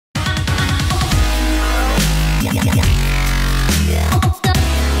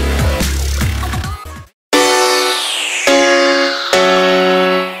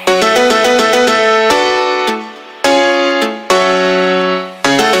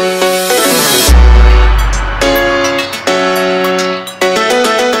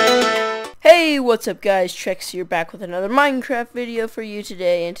What's up guys, Trexcw here back with another Minecraft video for you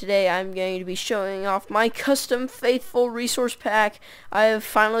today, and today I'm going to be showing off my custom faithful resource pack. I have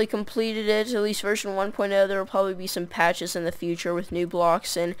finally completed it, at least version 1.0. There will probably be some patches in the future with new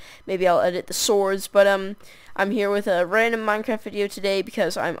blocks, and maybe I'll edit the swords, but I'm here with a random Minecraft video today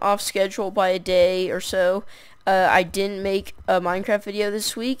because I'm off schedule by a day or so. I didn't make a Minecraft video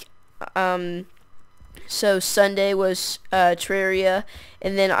this week. So Sunday was Terraria,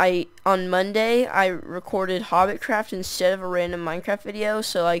 and then on Monday I recorded Hobbitcraft instead of a random Minecraft video,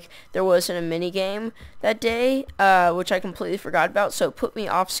 so like there wasn't a mini game that day, which I completely forgot about, so it put me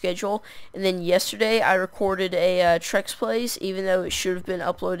off schedule. And then yesterday I recorded a Trexcw plays, even though it should have been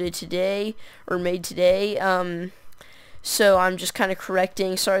uploaded today or made today. So I'm just kind of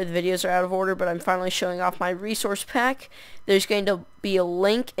correcting. Sorry the videos are out of order, but I'm finally showing off my resource pack. There's going to be a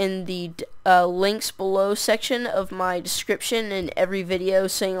link in the links below section of my description in every video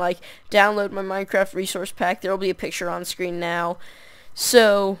saying like download my Minecraft resource pack. There will be a picture on screen now.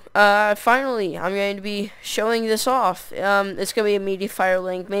 So finally I'm going to be showing this off. It's going to be a Mediafire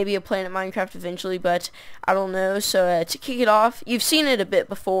link, maybe a Planet Minecraft eventually, but I don't know. So to kick it off, you've seen it a bit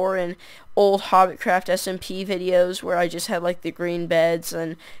before in old Hobbitcraft SMP videos where I just had like the green beds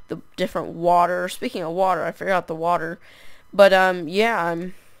and the different water. Speaking of water, I forgot the water. But yeah,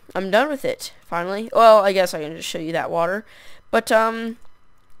 I'm done with it finally. Well, I guess I can just show you that water. But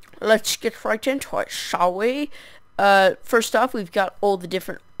let's get right into it, shall we? First off, we've got all the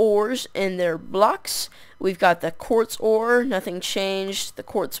different ores in their blocks. We've got the quartz ore, nothing changed, the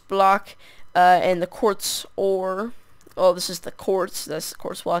quartz block, and the quartz ore. Oh, this is the quartz, that's the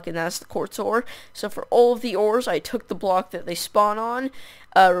quartz block, and that's the quartz ore. So for all of the ores, I took the block that they spawn on,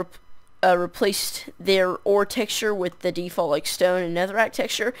 replaced their ore texture with the default like stone and netherrack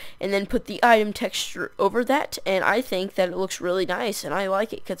texture, and then put the item texture over that, and I think that it looks really nice, and I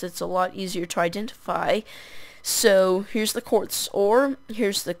like it because it's a lot easier to identify. So here's the quartz ore,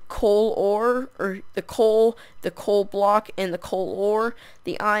 here's the coal ore, or the coal block, and the coal ore.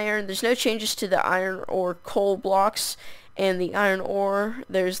 The iron, there's no changes to the iron or coal blocks, and the iron ore.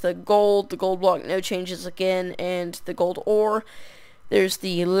 There's the gold block, no changes again, and the gold ore. There's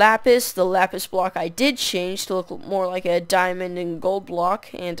the lapis block I did change to look more like a diamond and gold block,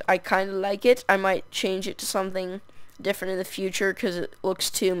 and I kind of like it. I might change it to something different in the future because it looks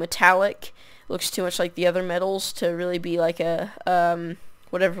too metallic. Looks too much like the other metals to really be like a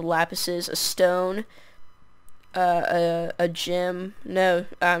whatever lapis is, a stone, a gem. No,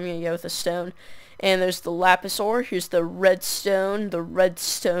 I'm gonna go with a stone. And there's the lapis ore. Here's the redstone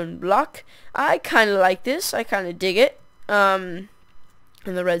block. I kind of like this. I kind of dig it. And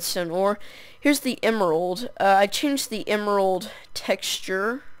the redstone ore. Here's the emerald. I changed the emerald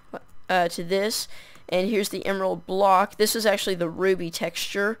texture to this, and here's the emerald block. This is actually the ruby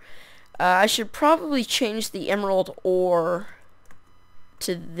texture. I should probably change the emerald ore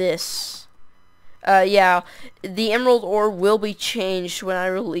to this. Yeah, the emerald ore will be changed when I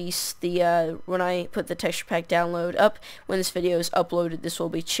release the, when I put the texture pack download up. When this video is uploaded, this will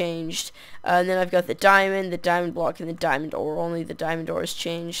be changed. And then I've got the diamond block, and the diamond ore. Only the diamond ore is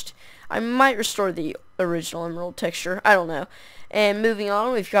changed. I might restore the original emerald texture. I don't know. And moving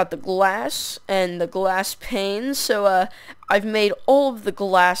on, we've got the glass and the glass panes. So I've made all of the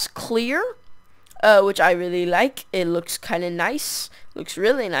glass clear, which I really like. It looks kind of nice. Looks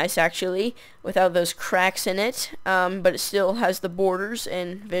really nice actually, without those cracks in it. But it still has the borders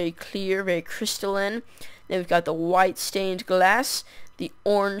and very clear, very crystalline. Then we've got the white stained glass, the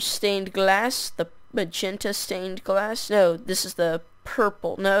orange stained glass, the magenta stained glass. No, this is the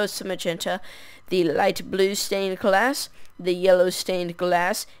purple. No, it's the magenta. The light blue stained glass, the yellow stained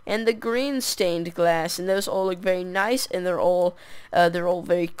glass, and the green stained glass, and those all look very nice, and they're all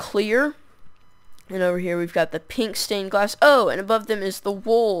very clear. And over here we've got the pink stained glass. Oh, and above them is the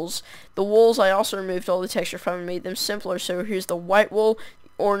wools. The wools I also removed all the texture from and made them simpler. So here's the white wool, the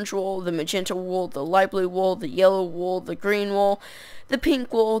orange wool, the magenta wool, the light blue wool, the yellow wool, the green wool, the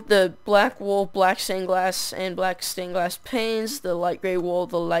pink wool, the black wool, black stained glass, and black stained glass panes, the light gray wool,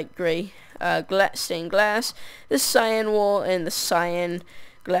 the light gray stained glass, the cyan wool, and the cyan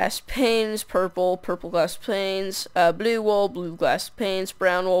glass panes, purple glass panes, blue wool, blue glass panes,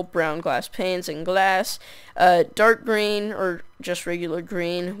 brown wool, brown glass panes and glass, dark green or just regular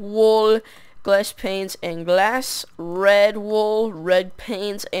green wool, glass panes and glass, red wool, red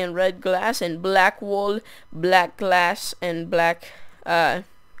panes and red glass, and black wool, black glass and black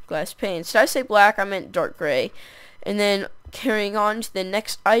glass panes. Did I say black? I meant dark gray. And then carrying on to the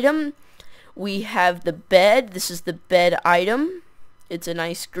next item, we have the bed. This is the bed item. It's a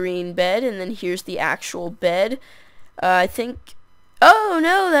nice green bed, and then here's the actual bed. I think Oh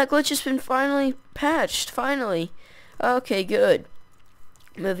no, that glitch has been finally patched. Finally. Okay, good.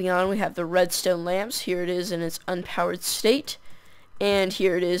 Moving on, we have the redstone lamps. Here it is in its unpowered state. And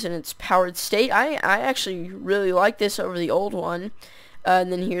here it is in its powered state. I actually really like this over the old one.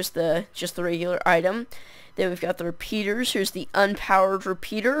 And then here's just the regular item. Then we've got the repeaters. Here's the unpowered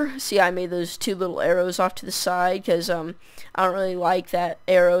repeater. See, I made those two little arrows off to the side because I don't really like that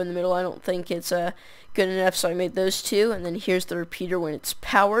arrow in the middle. I don't think it's good enough, so I made those two. And then here's the repeater when it's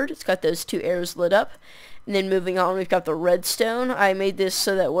powered. It's got those two arrows lit up. And then moving on, we've got the redstone. I made this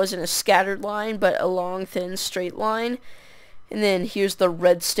so that it wasn't a scattered line, but a long, thin, straight line. And then here's the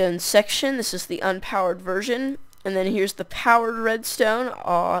redstone section. This is the unpowered version. And then here's the powered redstone.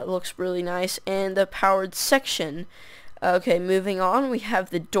 Oh, it looks really nice. And the powered section. Okay, moving on, we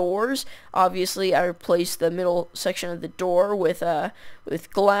have the doors. Obviously, I replaced the middle section of the door with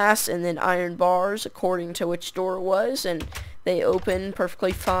glass and then iron bars according to which door it was, and they open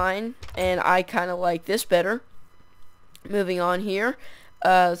perfectly fine. And I kind of like this better. Moving on here,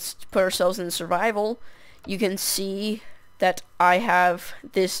 let's put ourselves in survival. You can see that I have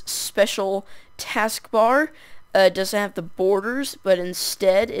this special taskbar. It doesn't have the borders, but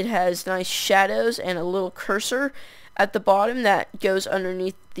instead it has nice shadows and a little cursor at the bottom that goes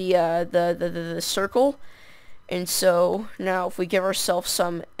underneath the circle. And so now if we give ourselves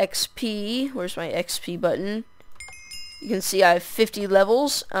some XP, where's my XP button? You can see I have 50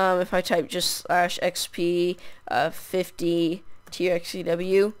 levels. If I type just /XP 50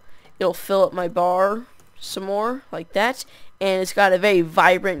 TRXCW, it'll fill up my bar some more like that. And it's got a very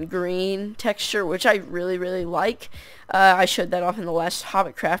vibrant green texture, which I really like. I showed that off in the last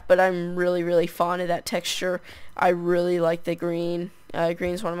Hobbitcraft, but I'm really fond of that texture. I really like the green.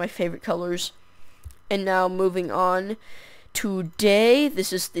 Green's one of my favorite colors. And now moving on to day.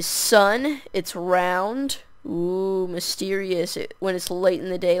 This is the sun. It's round. Ooh, mysterious. When it's late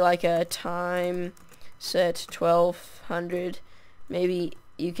in the day, like a time set 1200, maybe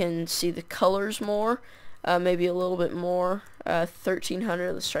you can see the colors more. Maybe a little bit more.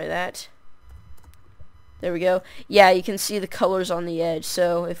 1300. Let's try that. There we go. Yeah, you can see the colors on the edge.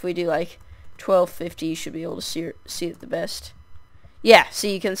 So if we do like 1250, you should be able to see it the best. Yeah,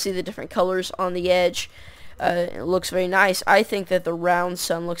 see, you can see the different colors on the edge. It looks very nice. I think that the round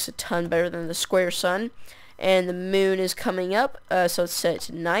sun looks a ton better than the square sun. And the moon is coming up, so it's set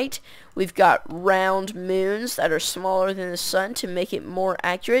to night. We've got round moons that are smaller than the sun to make it more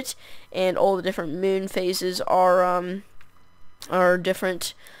accurate, and all the different moon phases are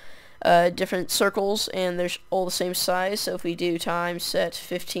different circles, and they're all the same size. So if we do time set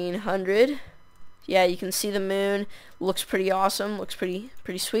 1500, yeah, you can see the moon. Looks pretty awesome. Looks pretty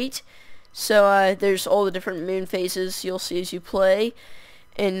sweet. So there's all the different moon phases you'll see as you play.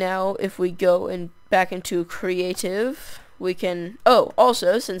 And now if we go back into creative, we can, oh,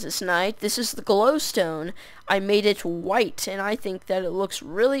 also, since it's night, this is the glowstone. I made it white, and I think that it looks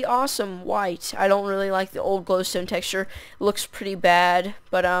really awesome white. I don't really like the old glowstone texture. It looks pretty bad,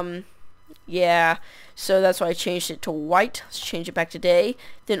 but yeah, so that's why I changed it to white. Let's change it back to day.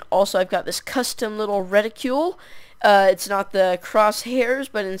 Then also I've got this custom little reticule. It's not the crosshairs,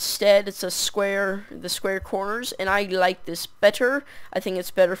 but instead it's the square corners, and I like this better. I think it's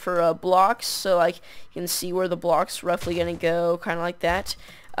better for blocks, so like you can see where the block's roughly gonna go, kind of like that.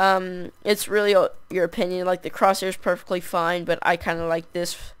 It's really your opinion. Like the crosshairs perfectly fine, but I kind of like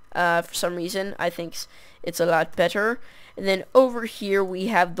this for some reason. I think it's a lot better. And then over here we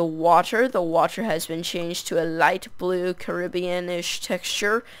have the water. The water has been changed to a light blue Caribbean-ish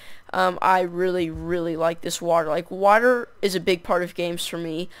texture. I really like this water. Like, water is a big part of games for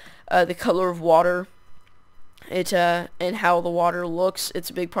me. The color of water, and how the water looks, it's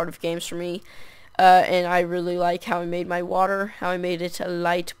a big part of games for me. And I really like how I made my water, how I made it a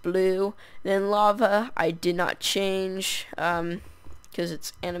light blue. Then lava, I did not change, because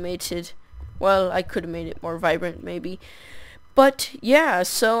it's animated. Well, I could have made it more vibrant, maybe. But yeah,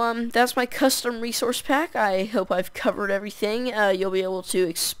 so that's my custom resource pack. I hope I've covered everything. You'll be able to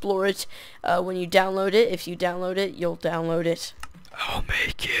explore it when you download it. If you download it, you'll download it. I'll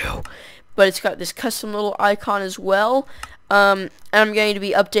make you. But it's got this custom little icon as well. And I'm going to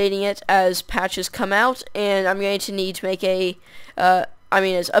be updating it as patches come out, and I'm going to need to make a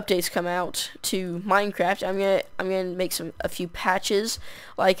as updates come out to Minecraft, I'm gonna make a few patches,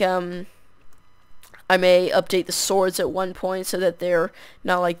 like I may update the swords at one point so that they're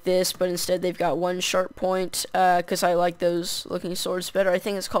not like this, but instead they've got one sharp point, because I like those looking swords better. I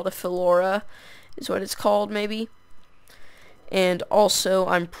think it's called a Philora, is what it's called, maybe. And also,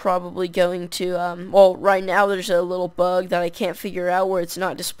 I'm probably going to, well, right now there's a little bug that I can't figure out where it's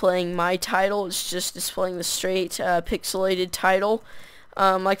not displaying my title, it's just displaying the straight, pixelated title.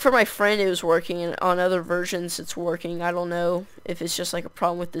 Like for my friend it was working, and on other versions it's working. I don't know if it's just like a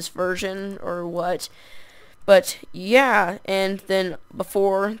problem with this version or what. But yeah, and then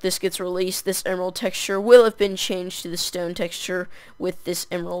before this gets released, this emerald texture will have been changed to the stone texture with this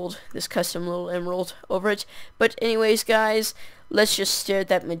emerald, this custom little emerald over it. But anyways, guys, let's just stare at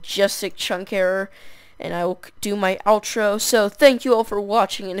that majestic chunk error, and I will do my outro. So thank you all for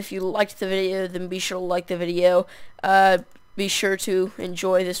watching, and if you liked the video, then be sure to like the video. Be sure to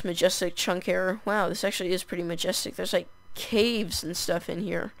enjoy this majestic chunk error. Wow, this actually is pretty majestic. There's like caves and stuff in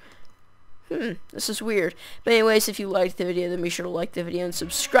here. This is weird. But anyways, if you liked the video, then be sure to like the video and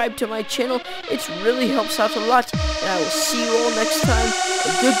subscribe to my channel. It really helps out a lot. And I will see you all next time.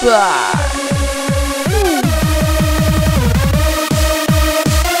 Goodbye.